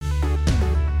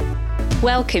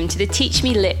Welcome to the Teach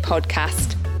Me Lit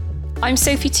podcast. I'm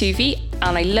Sophie Tuvey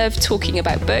and I love talking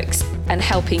about books and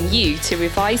helping you to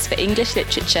revise for English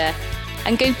literature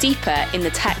and go deeper in the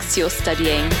texts you're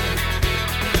studying.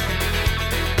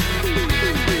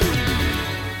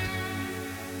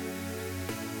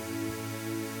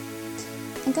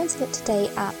 I'm going to look today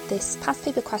at this past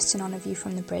paper question on A View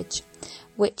from the Bridge,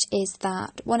 which is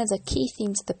that one of the key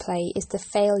themes of the play is the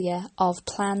failure of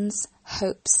plans,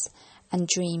 hopes and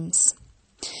dreams.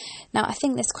 Now, I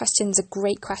think this question is a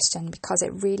great question because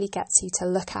it really gets you to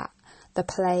look at the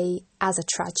play as a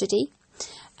tragedy.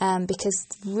 Because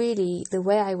really the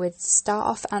way I would start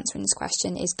off answering this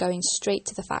question is going straight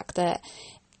to the fact that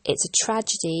it's a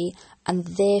tragedy and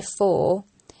therefore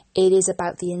it is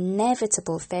about the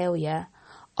inevitable failure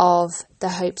of the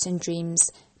hopes and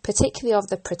dreams, particularly of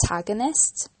the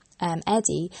protagonist,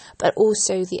 Eddie, but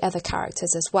also the other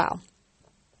characters as well.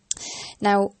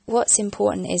 Now, what's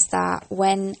important is that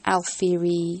when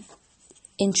Alfieri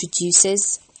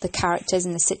introduces the characters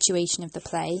and the situation of the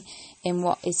play in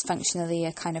what is functionally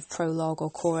a kind of prologue or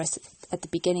chorus at the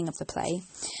beginning of the play,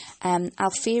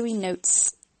 Alfieri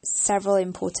notes several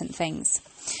important things.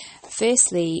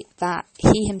 Firstly, that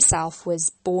he himself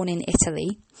was born in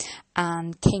Italy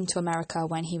and came to America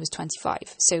when he was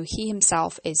 25. So he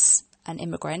himself is an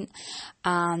immigrant,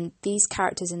 and these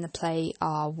characters in the play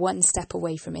are one step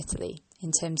away from Italy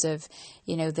in terms of,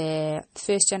 their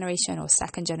first generation or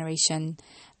second generation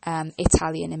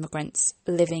Italian immigrants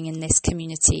living in this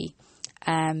community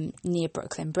near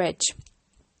Brooklyn Bridge.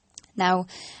 Now,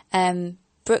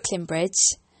 Brooklyn Bridge,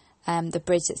 the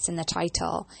bridge that's in the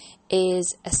title,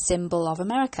 is a symbol of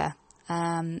America,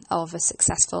 of a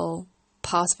successful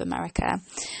part of America,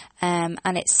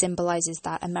 and it symbolises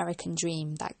that American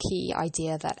dream, that key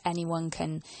idea that anyone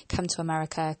can come to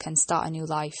America, can start a new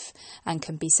life and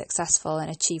can be successful and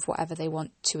achieve whatever they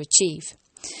want to achieve.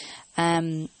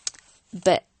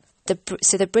 But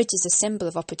the bridge is a symbol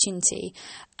of opportunity,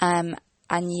 and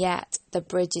yet the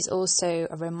bridge is also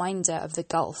a reminder of the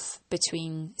gulf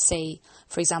between, say,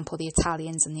 for example, the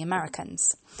Italians and the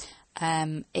Americans.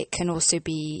 It can also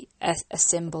be a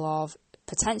symbol of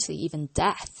potentially even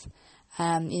death.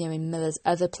 In Miller's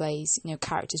other plays,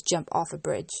 characters jump off a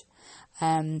bridge.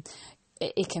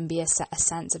 It can be a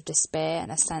sense of despair and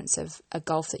a sense of a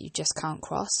gulf that you just can't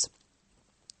cross.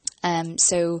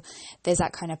 So there's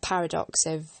that kind of paradox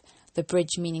of the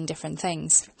bridge meaning different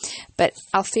things. But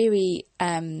Alfieri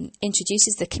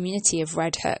introduces the community of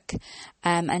Red Hook,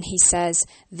 and he says,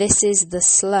 "This is the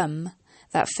slum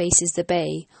that faces the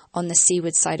bay on the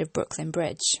seaward side of Brooklyn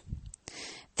Bridge.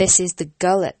 This is the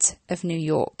gullet of New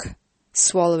York,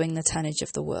 swallowing the tonnage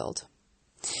of the world."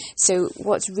 So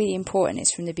what's really important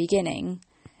is from the beginning,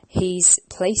 he's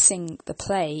placing the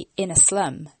play in a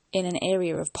slum, in an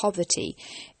area of poverty,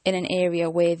 in an area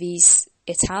where these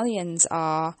Italians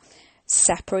are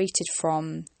separated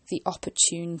from the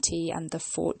opportunity and the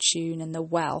fortune and the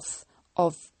wealth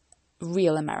of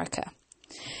real America.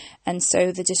 And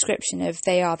so the description of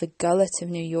they are the gullet of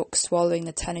New York swallowing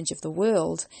the tonnage of the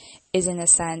world is, in a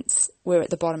sense, we're at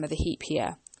the bottom of the heap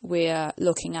here. We're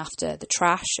looking after the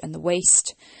trash and the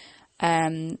waste.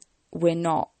 We're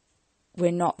not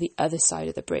the other side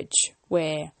of the bridge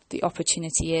where the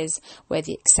opportunity is, where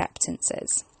the acceptance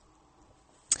is.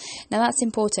 Now that's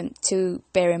important to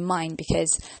bear in mind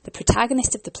because the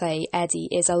protagonist of the play, Eddie,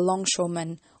 is a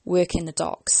longshoreman working the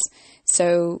docks.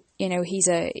 So, he's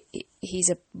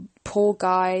a poor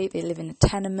guy. They live in a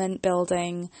tenement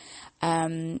building.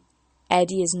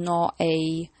 Eddie is not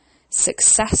a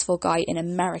successful guy in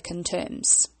American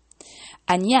terms.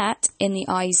 And yet, in the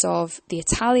eyes of the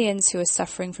Italians who are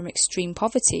suffering from extreme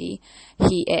poverty,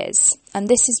 he is. And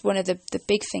this is one of the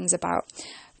big things about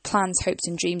plans, hopes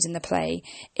and dreams in the play,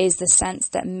 is the sense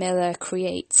that Miller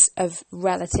creates of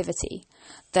relativity,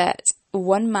 that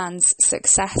one man's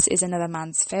success is another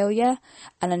man's failure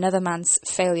and another man's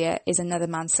failure is another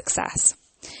man's success.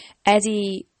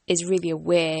 Eddie is really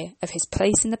aware of his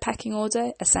place in the pecking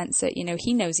order, a sense that,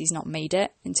 he knows he's not made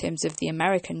it in terms of the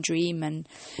American dream and,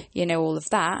 all of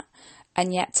that.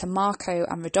 And yet to Marco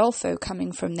and Rodolfo,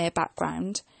 coming from their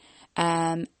background,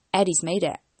 Eddie's made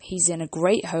it. He's in a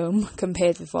great home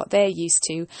compared with what they're used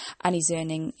to, and he's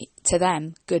earning, to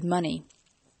them, good money.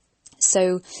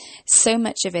 So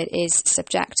much of it is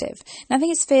subjective. And I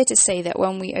think it's fair to say that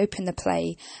when we open the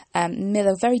play,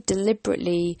 Miller very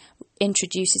deliberately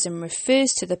introduces and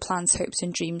refers to the plans, hopes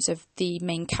and dreams of the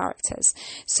main characters.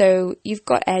 So you've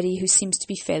got Eddie, who seems to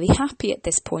be fairly happy at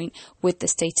this point with the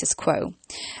status quo.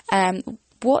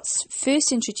 What's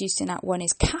first introduced in Act 1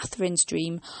 is Catherine's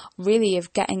dream, really,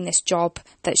 of getting this job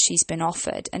that she's been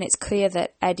offered. And it's clear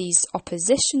that Eddie's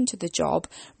opposition to the job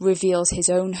reveals his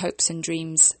own hopes and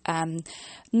dreams,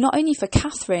 not only for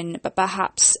Catherine, but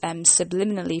perhaps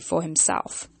subliminally for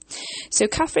himself. So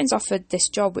Catherine's offered this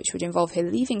job, which would involve her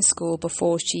leaving school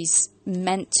before she's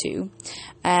meant to.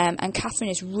 And Catherine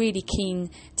is really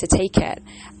keen to take it.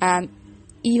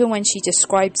 Even when she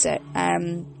describes it,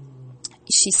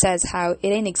 she says how it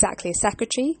ain't exactly a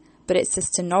secretary, but it's a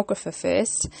stenographer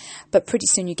first, but pretty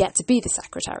soon you get to be the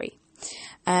secretary.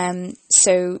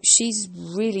 So she's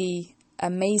really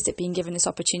amazed at being given this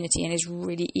opportunity and is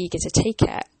really eager to take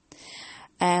it.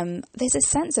 There's a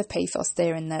sense of pathos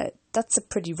there in that that's a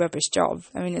pretty rubbish job.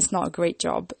 I mean, it's not a great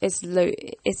job. It's low.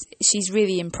 She's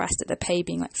really impressed at the pay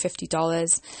being like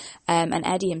 $50, and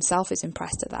Eddie himself is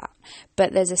impressed at that.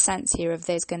 But there's a sense here of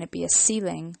there's going to be a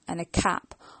ceiling and a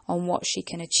cap on what she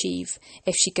can achieve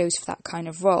if she goes for that kind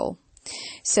of role.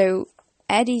 So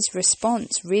Eddie's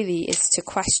response really is to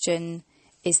question,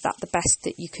 is that the best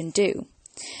that you can do?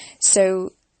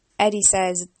 So Eddie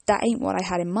says, that ain't what I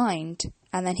had in mind.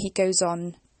 And then he goes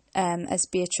on, as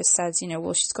Beatrice says,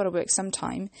 well, she's got to work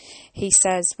sometime. He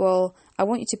says, well, I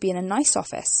want you to be in a nice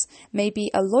office, maybe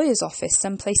a lawyer's office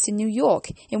someplace in New York,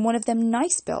 in one of them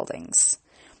nice buildings.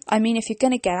 I mean, if you're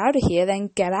going to get out of here, then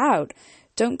get out.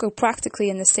 Don't go practically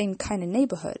in the same kind of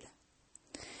neighbourhood.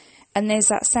 And there's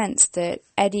that sense that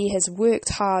Eddie has worked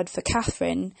hard for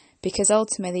Catherine because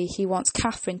ultimately he wants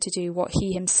Catherine to do what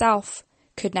he himself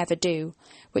could never do,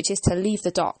 which is to leave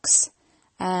the docks.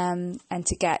 And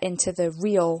to get into the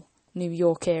real New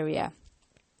York area.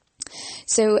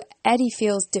 So Eddie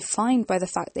feels defined by the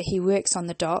fact that he works on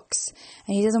the docks,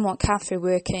 and he doesn't want Catherine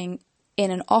working in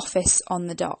an office on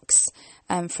the docks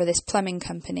for this plumbing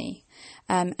company.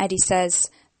 Eddie says,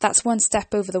 that's one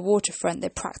step over the waterfront,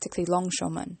 they're practically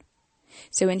longshoremen.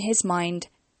 So in his mind,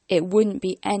 it wouldn't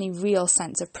be any real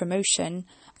sense of promotion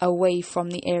away from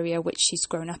the area which she's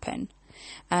grown up in.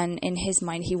 And in his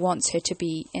mind, he wants her to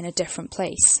be in a different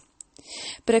place.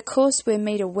 But of course, we're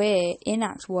made aware in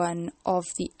Act 1 of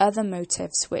the other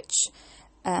motives which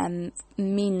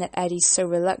mean that Eddie's so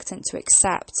reluctant to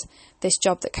accept this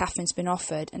job that Catherine's been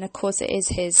offered. And of course, it is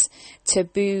his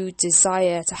taboo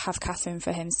desire to have Catherine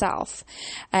for himself.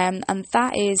 And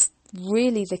that is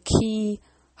really the key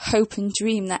hope and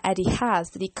dream that Eddie has,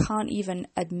 that he can't even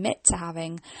admit to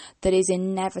having, that is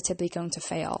inevitably going to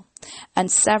fail.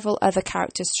 And several other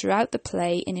characters throughout the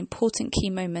play, in important key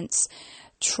moments,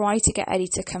 try to get Eddie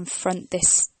to confront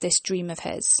this dream of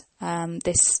his,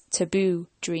 this taboo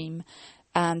dream,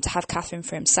 to have Catherine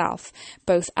for himself.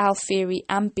 Both Alfieri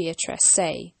and Beatrice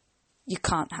say, you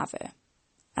can't have her.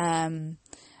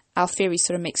 Alfieri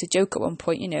sort of makes a joke at one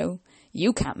point,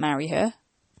 you can't marry her.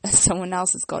 Someone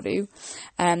else has got to.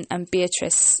 And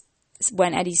Beatrice,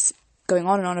 when Eddie's going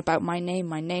on and on about my name,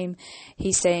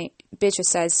 Beatrice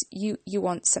says, you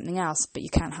want something else, but you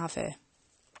can't have her.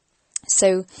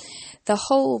 So the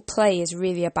whole play is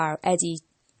really about Eddie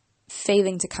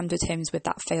failing to come to terms with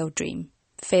that failed dream,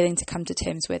 failing to come to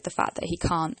terms with the fact that he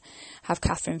can't have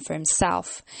Catherine for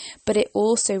himself. But it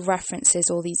also references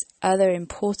all these other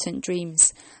important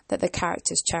dreams that the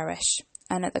characters cherish.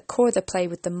 And at the core of the play,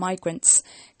 with the migrants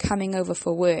coming over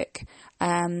for work,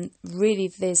 really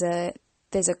there's a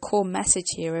core message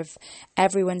here of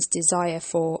everyone's desire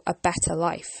for a better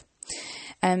life.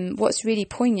 What's really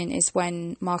poignant is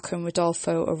when Marco and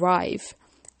Rodolfo arrive.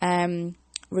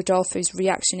 Rodolfo's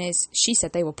reaction is, she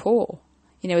said they were poor.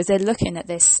 As they're looking at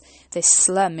this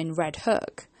slum in Red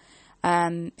Hook,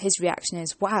 his reaction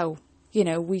is, wow,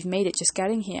 we've made it just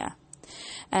getting here.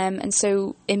 And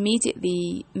so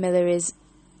immediately Miller is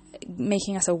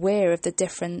making us aware of the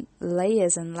different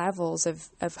layers and levels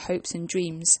of hopes and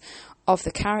dreams of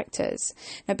the characters.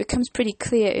 Now, it becomes pretty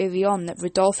clear early on that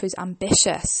Rodolfo's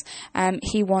ambitious.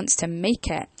 He wants to make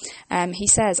it. He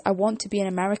says, I want to be an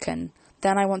American.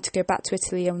 Then I want to go back to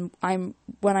Italy, and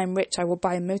when I'm rich, I will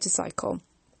buy a motorcycle.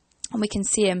 And we can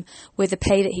see him, with the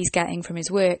pay that he's getting from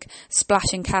his work,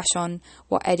 splashing cash on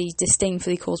what Eddie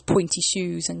disdainfully calls pointy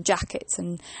shoes and jackets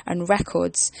and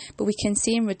records. But we can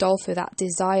see in Rodolfo that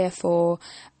desire for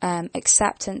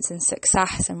acceptance and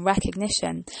success and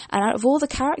recognition. And out of all the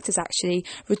characters, actually,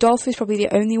 Rodolfo is probably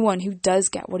the only one who does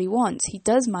get what he wants. He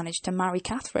does manage to marry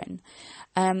Catherine.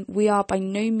 We are by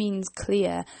no means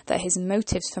clear that his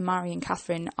motives for marrying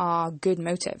Catherine are good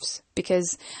motives,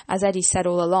 because, as Eddie said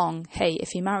all along, hey, if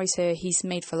he marries her, he's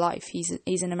made for life.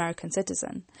 He's an American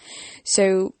citizen.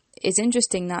 So it's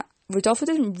interesting that Rodolfo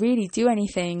doesn't really do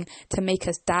anything to make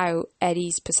us doubt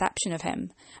Eddie's perception of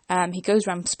him. He goes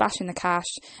around splashing the cash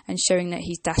and showing that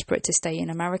he's desperate to stay in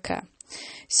America.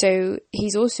 So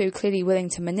he's also clearly willing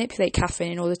to manipulate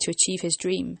Catherine in order to achieve his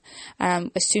dream.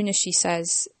 As soon as she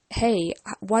says, hey,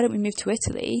 why don't we move to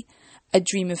Italy? A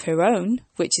dream of her own,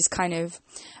 which is kind of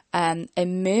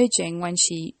emerging when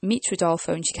she meets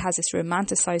Rodolfo, and she has this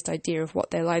romanticized idea of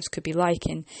what their lives could be like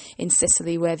in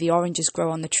Sicily, where the oranges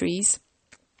grow on the trees.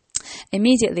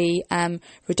 Immediately,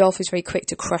 Rodolfo is very quick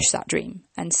to crush that dream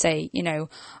and say,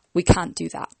 we can't do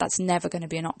that. That's never going to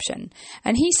be an option.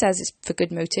 And he says it's for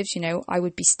good motives. I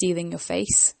would be stealing your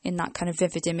face, in that kind of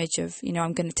vivid image of,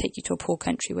 I'm going to take you to a poor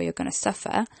country where you're going to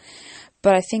suffer.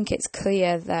 But I think it's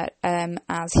clear that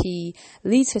as he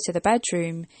leads her to the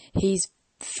bedroom, he's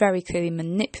very clearly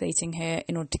manipulating her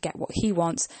in order to get what he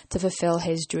wants, to fulfill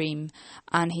his dream.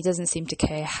 And he doesn't seem to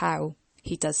care how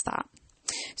he does that.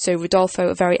 So Rodolfo,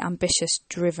 a very ambitious,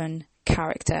 driven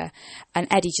character, and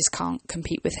Eddie just can't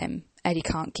compete with him. Eddie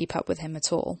can't keep up with him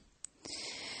at all.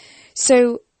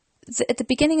 So at the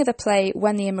beginning of the play,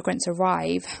 when the immigrants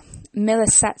arrive, Miller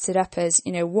sets it up as,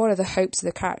 what are the hopes of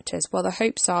the characters? Well, the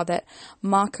hopes are that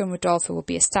Marco and Rodolfo will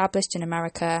be established in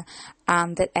America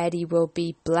and that Eddie will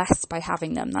be blessed by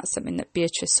having them. That's something that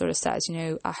Beatrice sort of says,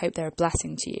 I hope they're a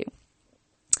blessing to you.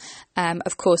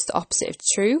 Of course, the opposite is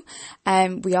true.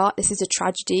 This is a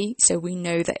tragedy, so we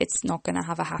know that it's not going to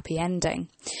have a happy ending.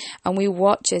 And we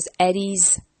watch as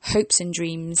Eddie's hopes and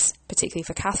dreams, particularly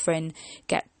for Catherine,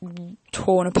 get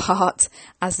torn apart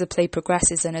as the play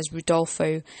progresses and as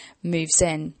Rodolfo moves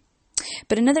in.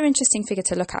 But another interesting figure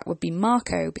to look at would be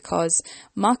Marco, because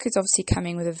Marco's obviously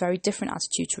coming with a very different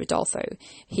attitude to Rodolfo.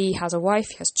 He has a wife,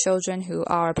 he has children who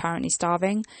are apparently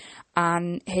starving,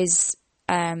 and his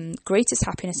greatest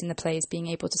happiness in the play is being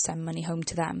able to send money home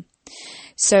to them.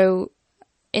 So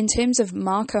in terms of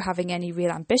Marco having any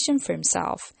real ambition for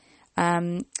himself,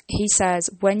 he says,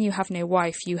 when you have no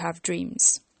wife, you have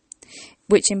dreams,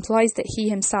 which implies that he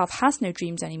himself has no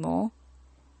dreams anymore.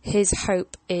 His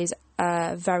hope is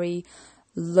a very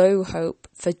low hope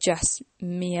for just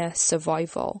mere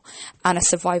survival, and a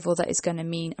survival that is going to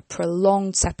mean a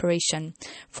prolonged separation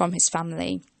from his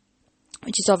family,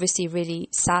 which is obviously a really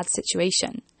sad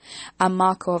situation. And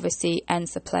Marco obviously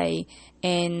ends the play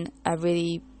in a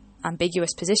really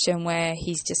ambiguous position where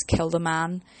he's just killed a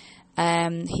man.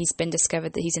 He's been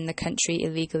discovered that he's in the country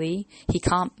illegally. He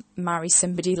can't marry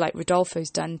somebody like Rodolfo's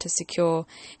done to secure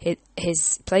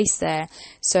his place there.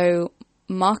 So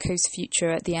Marco's future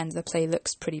at the end of the play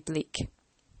looks pretty bleak.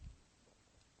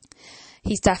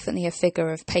 He's definitely a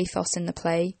figure of pathos in the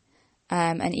play.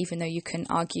 And even though you can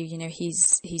argue,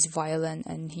 he's violent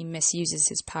and he misuses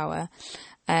his power,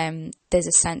 there's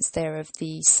a sense there of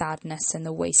the sadness and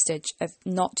the wastage of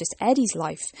not just Eddie's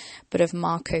life, but of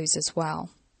Marco's as well.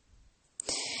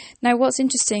 Now, what's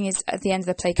interesting is at the end of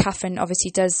the play, Catherine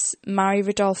obviously does marry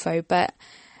Rodolfo, but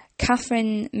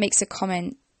Catherine makes a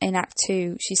comment in Act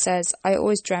 2. She says, I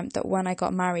always dreamt that when I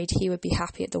got married, he would be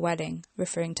happy at the wedding,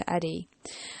 referring to Eddie.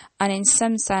 And in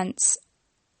some sense,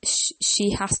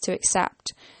 she has to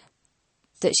accept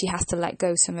that she has to let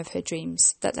go some of her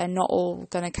dreams, that they're not all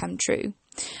going to come true.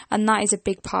 And that is a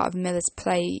big part of Miller's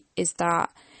play, is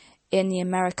that in the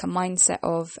American mindset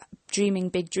of dreaming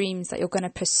big dreams that you're going to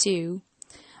pursue,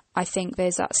 I think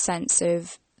there's that sense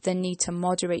of the need to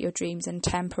moderate your dreams and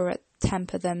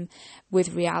temper them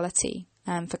with reality.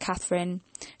 For Catherine,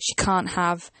 she can't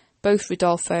have both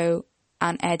Rodolfo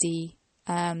and Eddie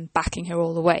backing her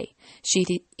all the way. She's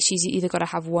either got to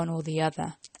have one or the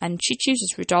other. And she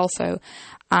chooses Rodolfo,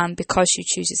 and because she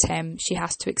chooses him, she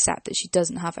has to accept that she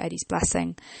doesn't have Eddie's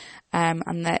blessing,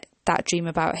 and that dream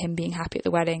about him being happy at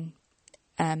the wedding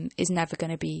is never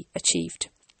going to be achieved.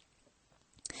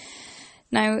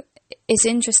 Now, it's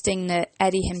interesting that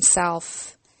Eddie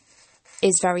himself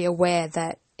is very aware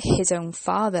that his own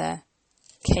father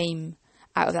came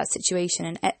out of that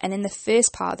situation. And in the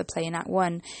first part of the play, in Act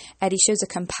 1, Eddie shows a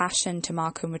compassion to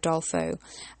Marco and Rodolfo.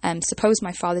 Suppose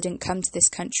my father didn't come to this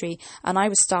country and I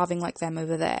was starving like them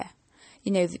over there.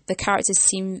 The characters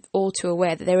seem all too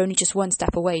aware that they're only just one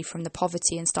step away from the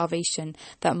poverty and starvation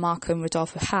that Marco and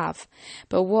Rodolfo have.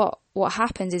 But what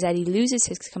happens is Eddie loses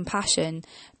his compassion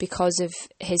because of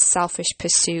his selfish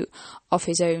pursuit of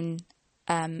his own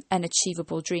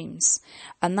unachievable dreams.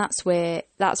 And that's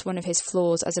one of his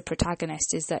flaws as a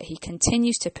protagonist, is that he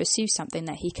continues to pursue something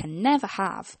that he can never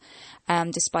have,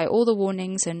 despite all the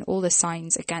warnings and all the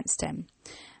signs against him.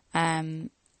 And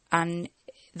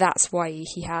that's why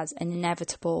he has an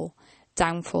inevitable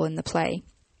downfall in the play.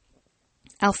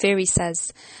 Alfieri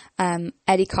says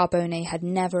Eddie Carbone had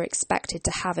never expected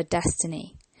to have a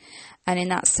destiny. And in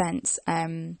that sense,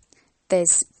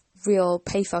 there's real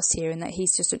pathos here in that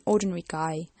he's just an ordinary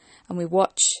guy, and we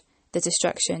watch the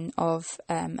destruction of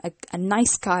a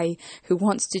nice guy who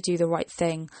wants to do the right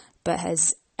thing, but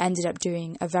has ended up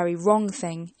doing a very wrong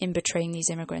thing in betraying these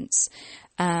immigrants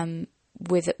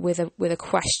with a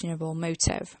questionable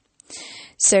motive.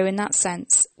 So in that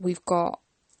sense, we've got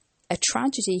a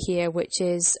tragedy here, which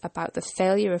is about the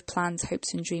failure of plans,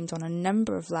 hopes and dreams on a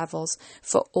number of levels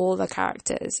for all the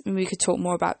characters. And we could talk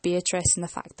more about Beatrice and the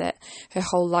fact that her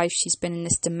whole life she's been in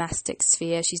this domestic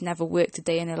sphere. She's never worked a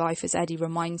day in her life, as Eddie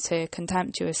reminds her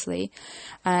contemptuously.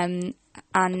 And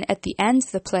at the end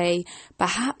of the play,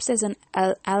 perhaps there's an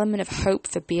element of hope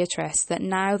for Beatrice, that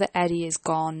now that Eddie is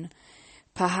gone,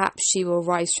 perhaps she will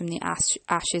rise from the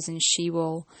ashes and she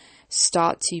will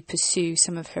start to pursue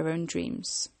some of her own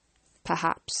dreams.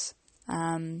 Perhaps.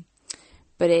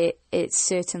 But it's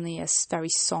certainly a very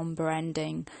sombre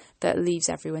ending that leaves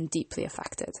everyone deeply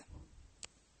affected.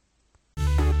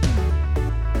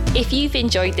 If you've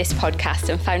enjoyed this podcast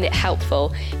and found it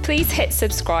helpful, please hit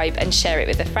subscribe and share it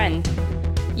with a friend.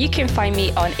 You can find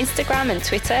me on Instagram and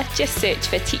Twitter, just search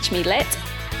for Teach Me Lit.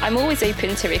 I'm always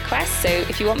open to requests, so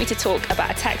if you want me to talk about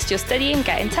a text you're studying,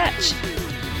 get in touch.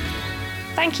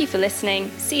 Thank you for listening.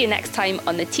 See you next time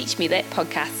on the Teach Me Lit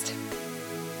podcast.